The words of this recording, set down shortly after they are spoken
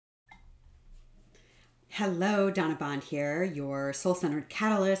Hello, Donna Bond here, your soul-centered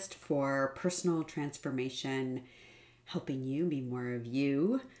catalyst for personal transformation, helping you be more of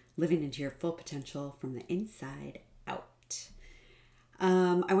you, living into your full potential from the inside out.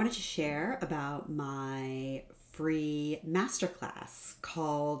 I wanted to share about my free masterclass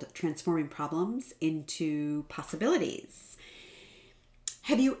called Transforming Problems into Possibilities.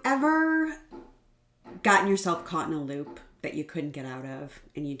 Have you ever gotten yourself caught in a loop that you couldn't get out of,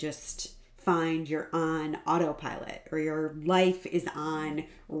 and you just find you're on autopilot or your life is on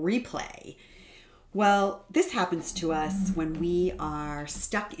replay? Well, this happens to us when we are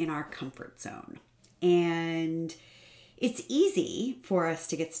stuck in our comfort zone. And it's easy for us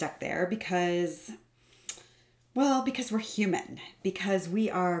to get stuck there because we're human, because we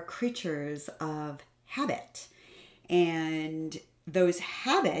are creatures of habit. And those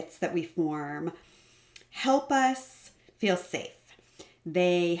habits that we form help us feel safe.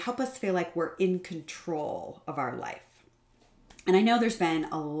 They help us feel like we're in control of our life. And I know there's been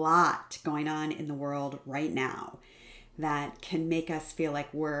a lot going on in the world right now that can make us feel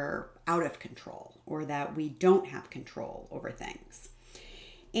like we're out of control or that we don't have control over things.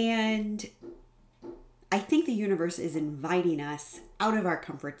 And I think the universe is inviting us out of our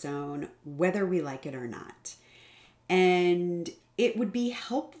comfort zone, whether we like it or not. And it would be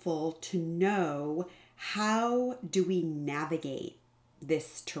helpful to know, how do we navigate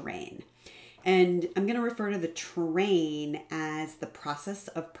this terrain? And I'm going to refer to the terrain as the process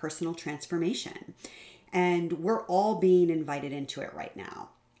of personal transformation. And we're all being invited into it right now.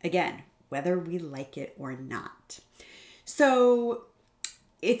 Again, whether we like it or not. So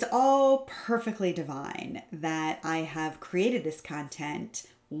it's all perfectly divine that I have created this content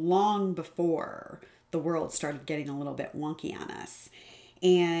long before the world started getting a little bit wonky on us.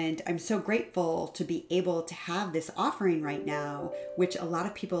 And I'm so grateful to be able to have this offering right now, which a lot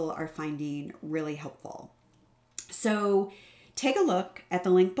of people are finding really helpful. So take a look at the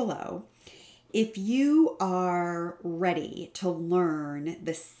link below. If you are ready to learn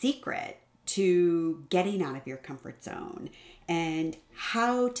the secret to getting out of your comfort zone and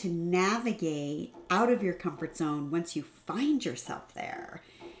how to navigate out of your comfort zone once you find yourself there,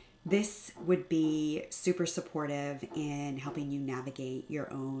 this would be super supportive in helping you navigate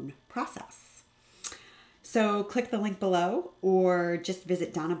your own process. So click the link below or just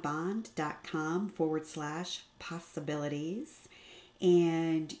visit donnabond.com/possibilities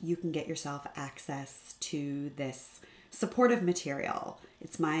and you can get yourself access to this supportive material.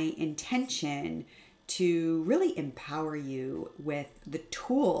 It's my intention to really empower you with the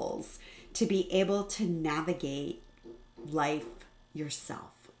tools to be able to navigate life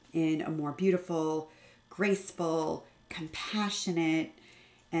yourself in a more beautiful, graceful, compassionate,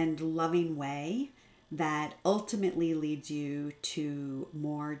 and loving way that ultimately leads you to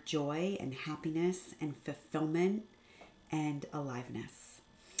more joy and happiness and fulfillment and aliveness.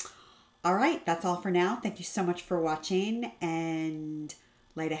 All right, that's all for now. Thank you so much for watching, and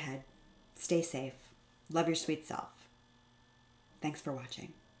light ahead. Stay safe. Love your sweet self. Thanks for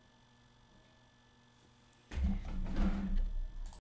watching.